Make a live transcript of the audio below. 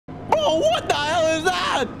Bro, what the hell is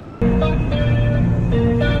that?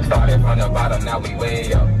 Started from the bottom, now we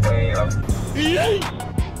way up, way up.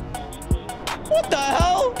 What the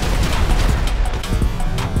hell?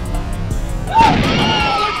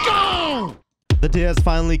 Let's go! The day has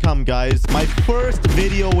finally come, guys. My first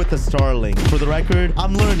video with the Starling. For the record,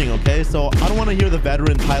 I'm learning, okay? So I don't want to hear the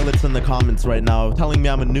veteran pilots in the comments right now telling me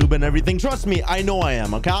I'm a noob and everything. Trust me, I know I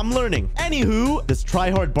am, okay? I'm learning. Anywho, this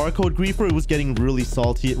tryhard barcode griefer was getting really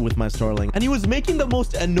salty with my Starling. And he was making the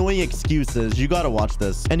most annoying excuses. You gotta watch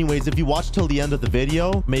this. Anyways, if you watch till the end of the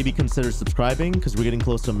video, maybe consider subscribing because we're getting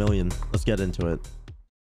close to 1 million. Let's get into it.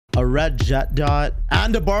 A red jet dot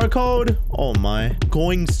and a barcode. Oh my.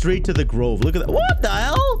 Going straight to the Grove. Look at that. What the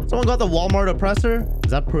hell? Someone got the Walmart oppressor?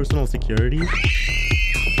 Is that personal security?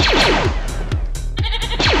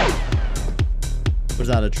 Was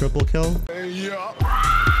that a triple kill? Yeah.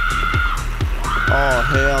 Oh,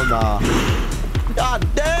 hell nah. God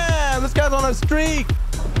damn. This guy's on a streak.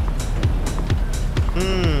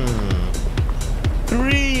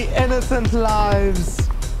 3 innocent lives.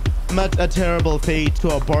 Met a terrible fate to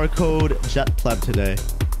a barcode jet pleb today.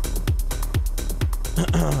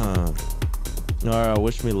 Alright,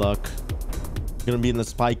 wish me luck. Gonna be in the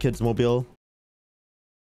Spy Kids mobile.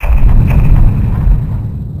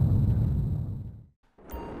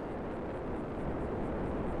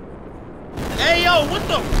 Hey yo, what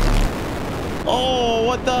the? Oh,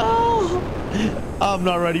 what the hell? I'm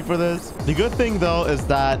not ready for this. The good thing though is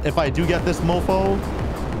that if I do get this mofo,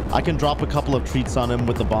 I can drop a couple of treats on him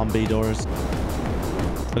with the Bombay doors.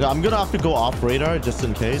 Okay, I'm gonna have to go off radar just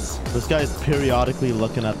in case. This guy's periodically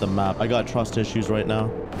looking at the map. I got trust issues right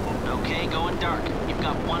now. Okay, going dark. You've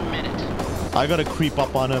got 1 minute. I gotta creep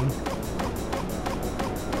up on him.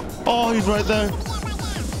 Oh, he's right there.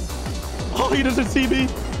 Oh, he doesn't see me.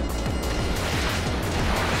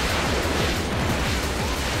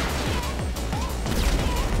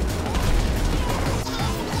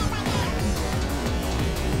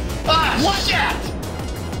 What?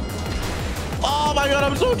 Oh my god,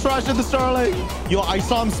 I'm so trashed at the Starling. Yo, I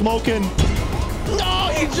saw him smoking.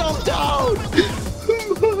 No, he jumped out.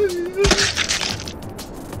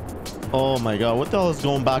 Oh my god, what the hell is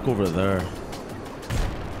going back over there?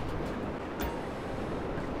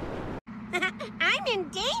 I'm in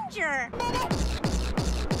danger.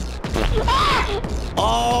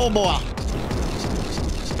 Oh boy.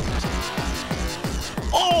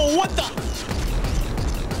 Oh, what the?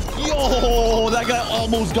 Yo, that guy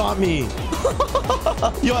almost got me.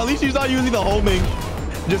 Yo, at least he's not using the homing.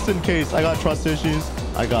 Just in case. I got trust issues.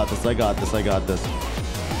 I got this. I got this. I got this.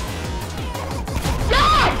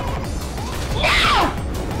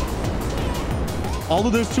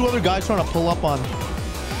 Although there's 2 other guys trying to pull up on.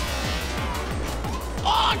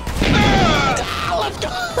 Oh, let's go.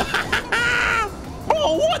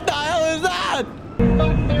 Bro, what the hell is that?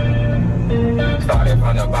 Started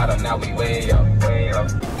from the bottom, now we way up, way up.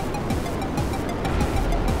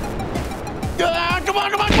 Come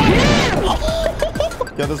on, come on, come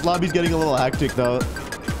on. Yeah, this lobby's getting a little hectic though.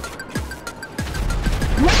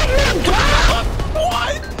 What?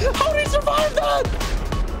 How did he survive that?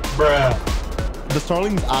 Bruh. The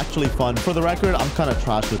Starling's actually fun. For the record, I'm kind of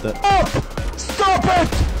trash with it. Oh, stop it!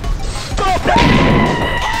 Stop it!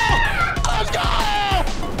 Oh, let's go!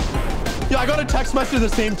 Yeah, I got a text message at the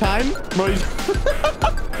same time. Bro,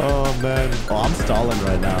 oh man. Oh, I'm stalling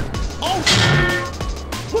right now. Oh!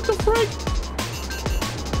 What the frick?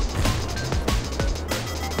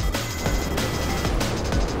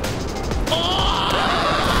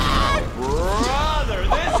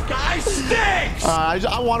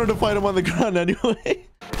 I wanted to fight him on the ground anyway.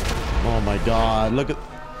 Oh my god, look at...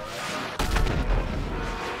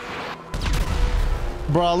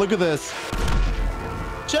 Bro, look at this.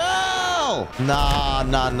 Chill! Nah.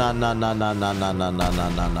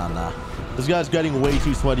 This guy's getting way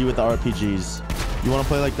too sweaty with the RPGs. You want to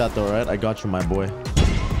play like that though, right? I got you, my boy.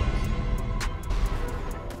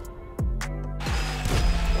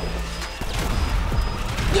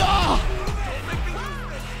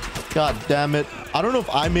 God damn it. I don't know if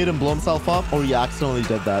I made him blow himself up or he accidentally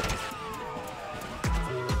did that.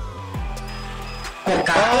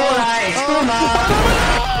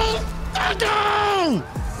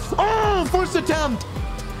 Oh, first attempt.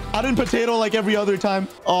 I didn't potato like every other time.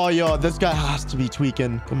 Oh, yo, this guy has to be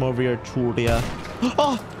tweaking. Come over here, Churia.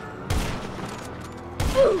 Oh.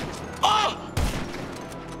 Oh.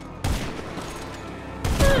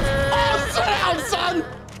 Oh, sit down, son.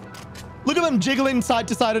 Look at them jiggling side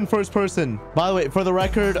to side in first person. By the way, for the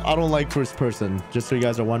record, I don't like first person. Just so you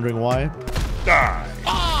guys are wondering why. Die.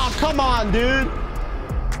 Oh, come on, dude.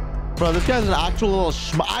 Bro, this guy's an actual little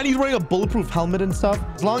and he's wearing a bulletproof helmet and stuff.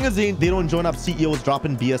 As long as they don't join up CEOs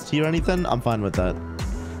dropping BST or anything, I'm fine with that.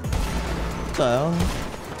 What the hell?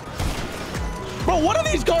 Bro, what are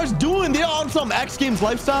these guys doing? They're on some X Games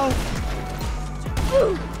lifestyle.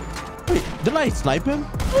 Wait, didn't I snipe him?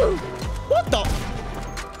 What the?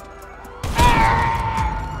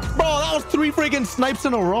 Bro, that was 3 freaking snipes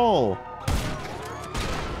in a row.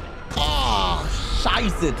 Oh,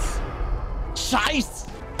 scheiße. Scheiße.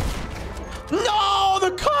 No,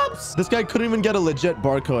 the cops. This guy couldn't even get a legit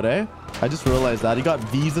barcode, eh? I just realized that. He got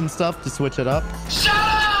V's and stuff to switch it up. Shut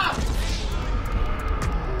up!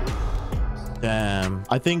 Damn.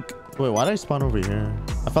 I think... Wait, why did I spawn over here?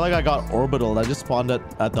 I felt like I got orbital. I just spawned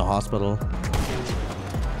at the hospital.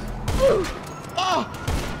 Oh!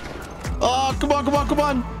 Oh, come on, come on, come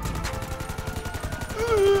on.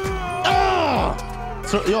 Ah!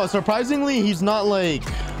 So, yo, surprisingly, he's not like...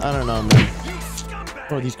 I don't know, man.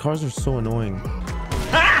 Bro, these cars are so annoying.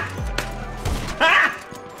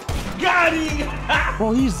 Got him!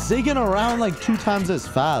 Bro, he's zigging around like 2 times as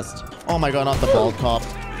fast. Oh my god, not the bald cop.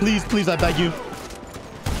 Please, please, I beg you.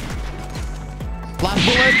 Last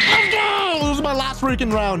bullet. Let's go! This is my last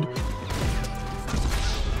freaking round.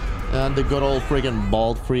 And the good old freaking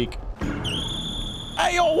bald freak.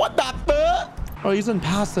 Hey, yo, what the fuck? Oh, he's in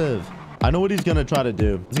passive. I know what he's gonna try to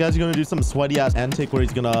do. This guy's gonna do some sweaty ass antic where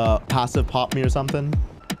he's gonna passive pop me or something.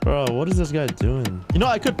 Bro, what is this guy doing? You know,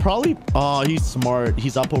 I could probably... Oh, he's smart.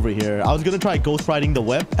 He's up over here. I was gonna try ghost riding the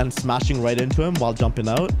whip and smashing right into him while jumping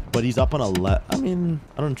out, but he's up on a I mean,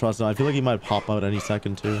 I don't trust him. I feel like he might pop out any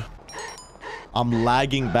second too. I'm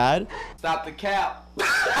lagging bad. Stop the cap.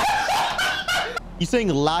 He's saying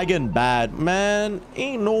lagging bad. Man,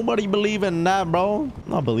 ain't nobody believing that, bro.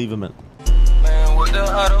 I'm not believing it. Man, with the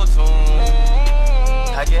auto-tune,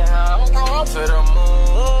 I get high to the moon.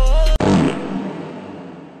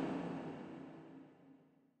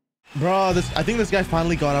 Bro, I think this guy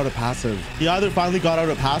finally got out of passive. He either finally got out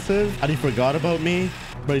of passive and he forgot about me,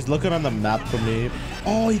 but he's looking on the map for me.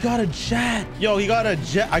 Oh, he got a jet. Yo, he got a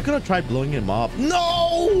jet. I could have tried blowing him up.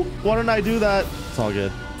 No! Why didn't I do that? It's all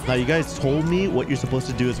good. Now, you guys told me what you're supposed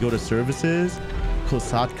to do is go to services,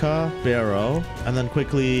 Kosatka, Barrow, and then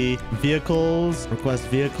quickly vehicles, request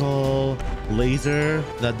vehicle, laser.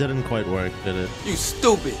 That didn't quite work, did it? You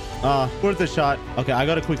stupid. Worth a shot. Okay, I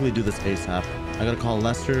gotta quickly do this ASAP. I gotta call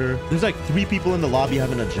Lester. There's like 3 people in the lobby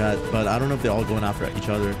having a jet, but I don't know if they're all going after each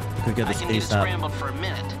other. I could get this I can get ASAP. scrambled for a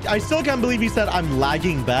minute. I still can't believe he said I'm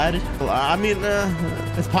lagging bad. I mean,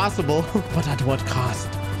 it's possible, but at what cost?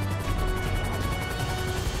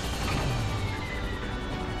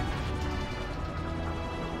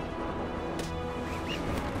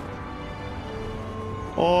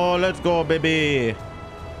 Oh, let's go, baby.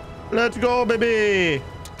 Let's go, baby.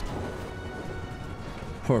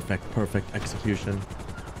 Perfect, perfect execution.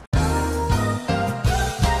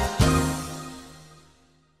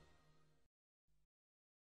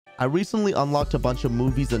 I recently unlocked a bunch of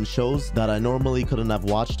movies and shows that I normally couldn't have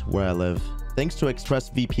watched where I live. Thanks to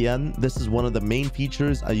ExpressVPN, this is one of the main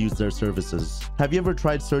features I use their services. Have you ever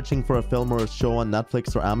tried searching for a film or a show on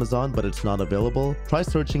Netflix or Amazon, but it's not available? Try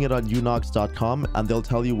searching it on unox.com and they'll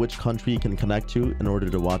tell you which country you can connect to in order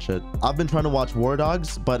to watch it. I've been trying to watch War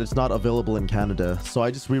Dogs, but it's not available in Canada, so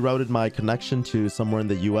I just rerouted my connection to somewhere in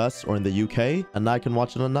the US or in the UK, and now I can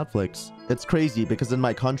watch it on Netflix. It's crazy because in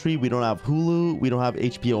my country, we don't have Hulu, we don't have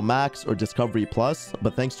HBO Max or Discovery Plus,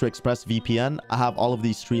 but thanks to ExpressVPN, I have all of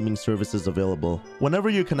these streaming services available. Whenever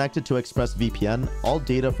you're connected to ExpressVPN, all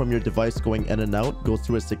data from your device going in and out goes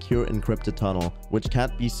through a secure encrypted tunnel, which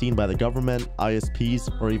can't be seen by the government, ISPs,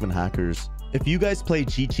 or even hackers. If you guys play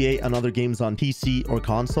GTA and other games on PC or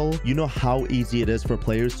console, you know how easy it is for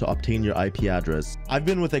players to obtain your IP address. I've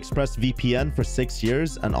been with ExpressVPN for 6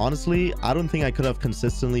 years, and honestly, I don't think I could have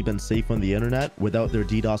consistently been safe on the internet without their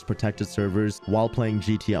DDoS protected servers while playing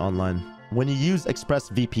GTA Online. When you use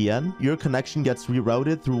ExpressVPN, your connection gets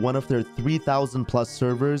rerouted through one of their 3,000 plus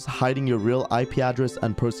servers, hiding your real IP address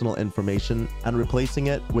and personal information and replacing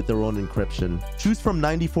it with their own encryption. Choose from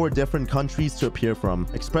 94 different countries to appear from.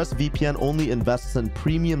 ExpressVPN only invests in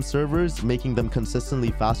premium servers, making them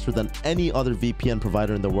consistently faster than any other VPN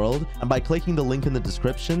provider in the world. And by clicking the link in the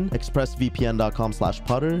description,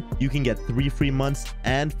 expressvpn.com/Putther, you can get 3 free months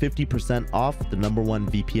and 50% off the #1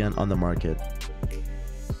 VPN on the market.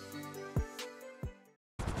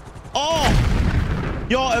 Oh!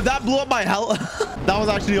 Yo, if that blew up my hell, that was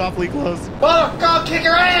actually awfully close. Motherfucker, kick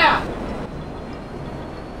your ass!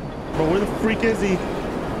 Bro, where the freak is he?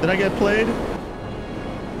 Did I get played?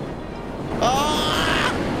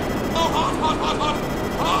 Ah! Oh!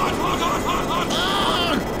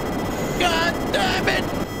 God damn it!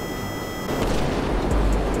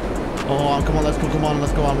 Oh, come on, let's go. Come on,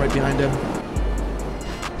 let's go. I'm right behind him.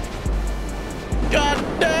 God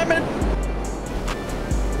damn it.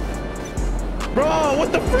 Bro,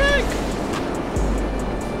 what the frick?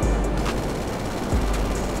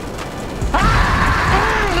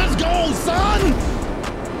 Let's go, son.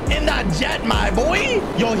 In that jet, my boy.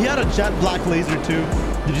 Yo, he had a jet black laser too.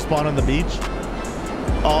 Did you spawn on the beach?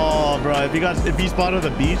 Oh, bro, if he spawned on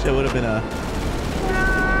the beach, it would have been a...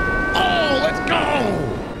 Oh, let's go.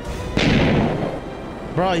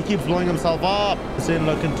 Bro, he keeps blowing himself up. This ain't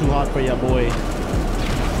looking too hot for ya, boy.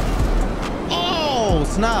 Oh,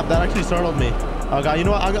 snap. That actually startled me. Oh, God, you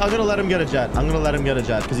know what? I'm going to let him get a jet. I'm going to let him get a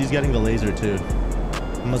jet because he's getting the laser too.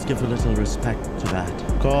 I must give a little respect to that.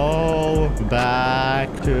 Go back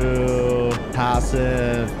to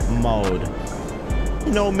passive mode.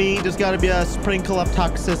 You know me, just gotta be a sprinkle of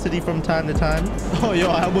toxicity from time to time. Oh, yo,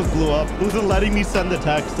 I almost blew up. It wasn't letting me send the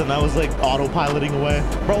text and I was like autopiloting away.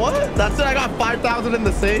 Bro, what? That's it? I got 5,000 in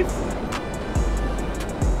the safe?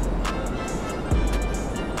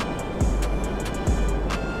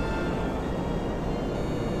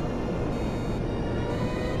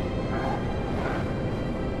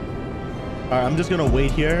 All right, I'm just gonna wait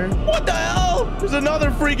here. What the hell? There's another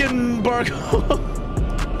freaking barcode.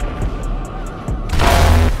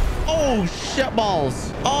 Oh, shit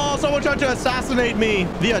balls. Oh, someone tried to assassinate me.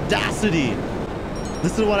 The audacity.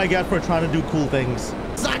 This is what I get for trying to do cool things.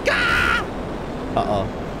 Zaka! Uh-oh.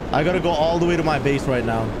 I gotta go all the way to my base right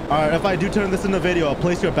now. All right, if I do turn this into a video,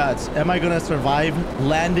 place your bets. Am I gonna survive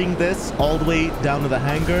landing this all the way down to the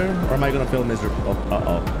hangar? Or am I gonna feel miserable? Oh,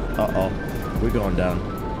 uh-oh. Uh-oh. We're going down.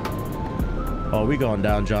 Oh, we're going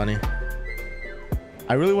down, Johnny.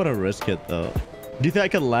 I really want to risk it, though. Do you think I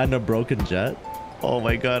can land a broken jet? Oh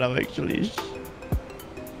my God, I'm actually...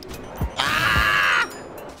 Ah!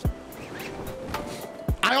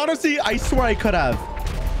 I honestly, I swear I could have.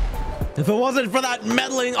 If it wasn't for that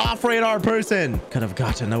meddling off-radar person, could have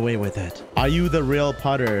gotten away with it. Are you the real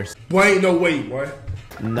Putther? Boy, ain't no way, boy.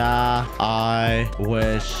 Nah, I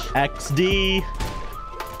wish. XD.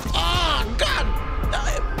 Oh, God.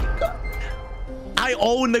 I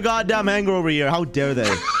own the goddamn hangar over here. How dare they?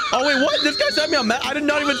 Oh, wait, what? This guy sent me a message. I did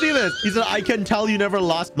not even see this. He said, I can tell you never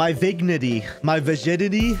lost my vignity, my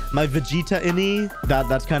vigidity, my vegeta-ini.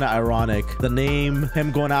 That's kind of ironic. The name,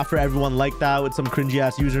 him going after everyone like that with some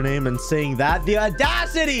cringy-ass username and saying that. The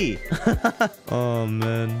audacity! Oh,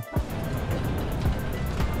 man.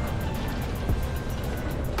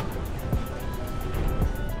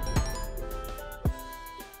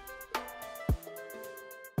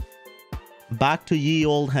 Back to ye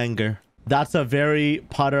old hangar. That's a very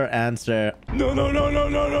Putther answer. No.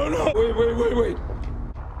 Wait.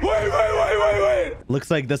 Wait.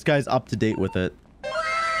 Looks like this guy's up to date with it.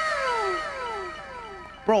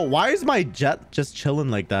 Bro, why is my jet just chilling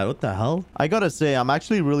like that? What the hell? I gotta say, I'm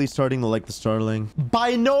actually really starting to like the Starling.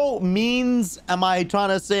 By no means am I trying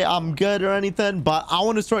to say I'm good or anything, but I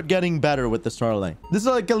want to start getting better with the Starling. This is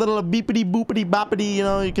like a little beepity boopity boppity, you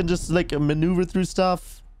know, you can just like maneuver through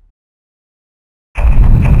stuff.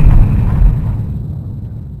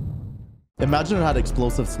 Imagine it had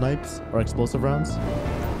explosive snipes or explosive rounds.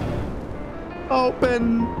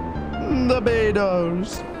 Open the bay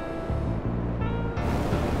doors.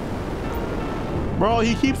 Bro,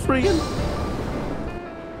 he keeps freaking.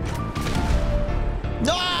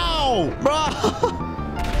 No, bro.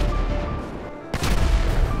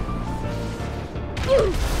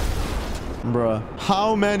 Bruh,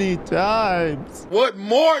 how many times? What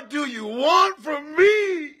more do you want from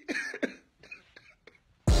me?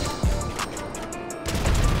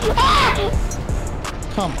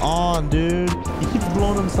 Come on, dude. He keeps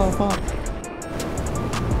blowing himself up.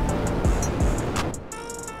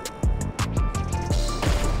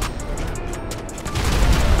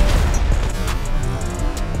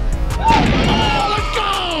 Oh, let's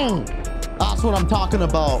go! That's what I'm talking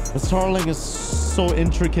about. The Starling is so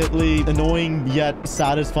intricately annoying yet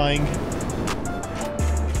satisfying.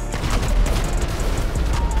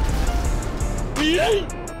 Yay!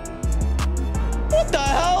 What the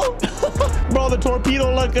hell? Bro, the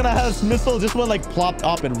torpedo like gonna have this missile just went like plopped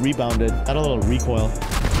up and rebounded. Had a little recoil.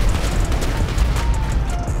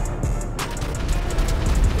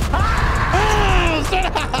 Ah! Sit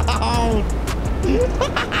down!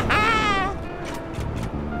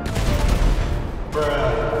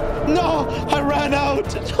 No, I ran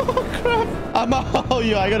out. I'm out.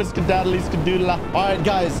 Yo, I gotta skedaddle, skadoodle. All right,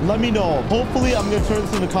 guys, let me know. Hopefully, I'm gonna turn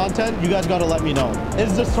this into content. You guys gotta let me know.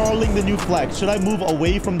 Is the Starling the new flex? Should I move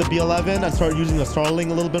away from the B11 and start using the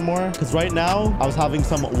Starling a little bit more? Because right now, I was having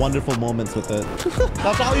some wonderful moments with it.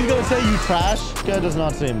 That's all he's gonna say, you trash. This guy does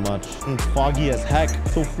not say much. Foggy as heck.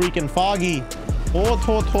 So freaking foggy.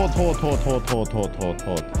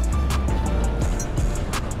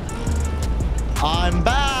 I'm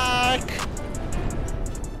back.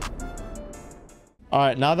 All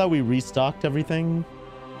right, now that we restocked everything,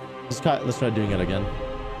 let's try doing it again.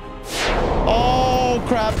 Oh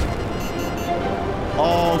crap.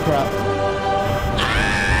 Oh crap.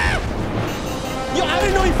 Ah! Yo, I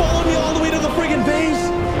didn't know he followed me all the way to the friggin' base.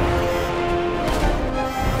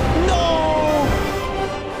 No.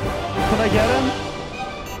 Can I get him?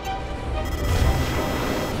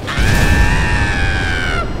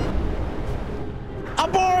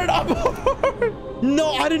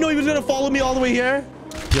 No, I didn't know he was gonna follow me all the way here.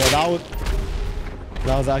 Yeah,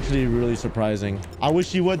 that was actually really surprising. I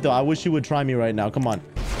wish he would though. I wish he would try me right now. Come on.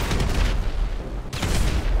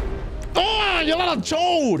 Oh, you little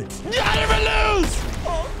chode! You never lose!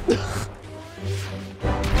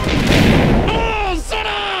 Oh, sit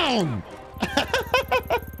down!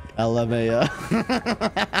 LMA.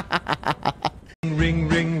 Ring,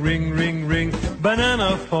 ring, ring, ring, ring,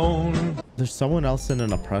 banana phone. There's someone else in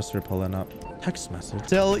an oppressor pulling up. Text message.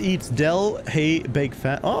 Dill eats Dill. Hey, big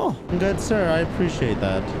fan. Oh, good, sir. I appreciate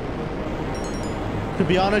that. To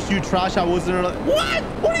be honest, you trash. I wasn't. What?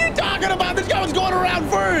 What are you talking about? This guy was going around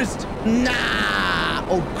first. Nah.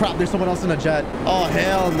 Oh, crap. There's someone else in a jet. Oh,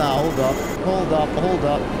 hell no. Hold up. Hold up. Hold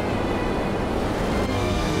up.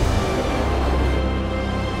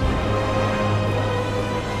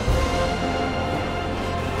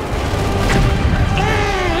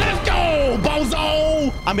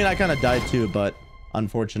 I mean, I kind of died too, but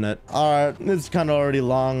unfortunate. All right, it's kind of already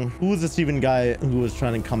long. Who was this even guy who was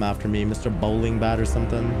trying to come after me? Mr. Bowling Bat or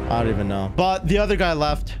something? I don't even know. But the other guy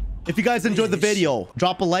left. If you guys enjoyed the video,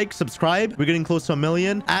 drop a like, subscribe. We're getting close to 1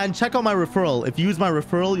 million. And check out my referral. If you use my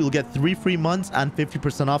referral, you'll get 3 free months and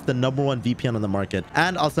 50% off the #1 VPN on the market.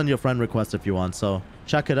 And I'll send you a friend request if you want. So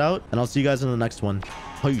check it out, and I'll see you guys in the next one.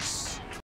 Peace.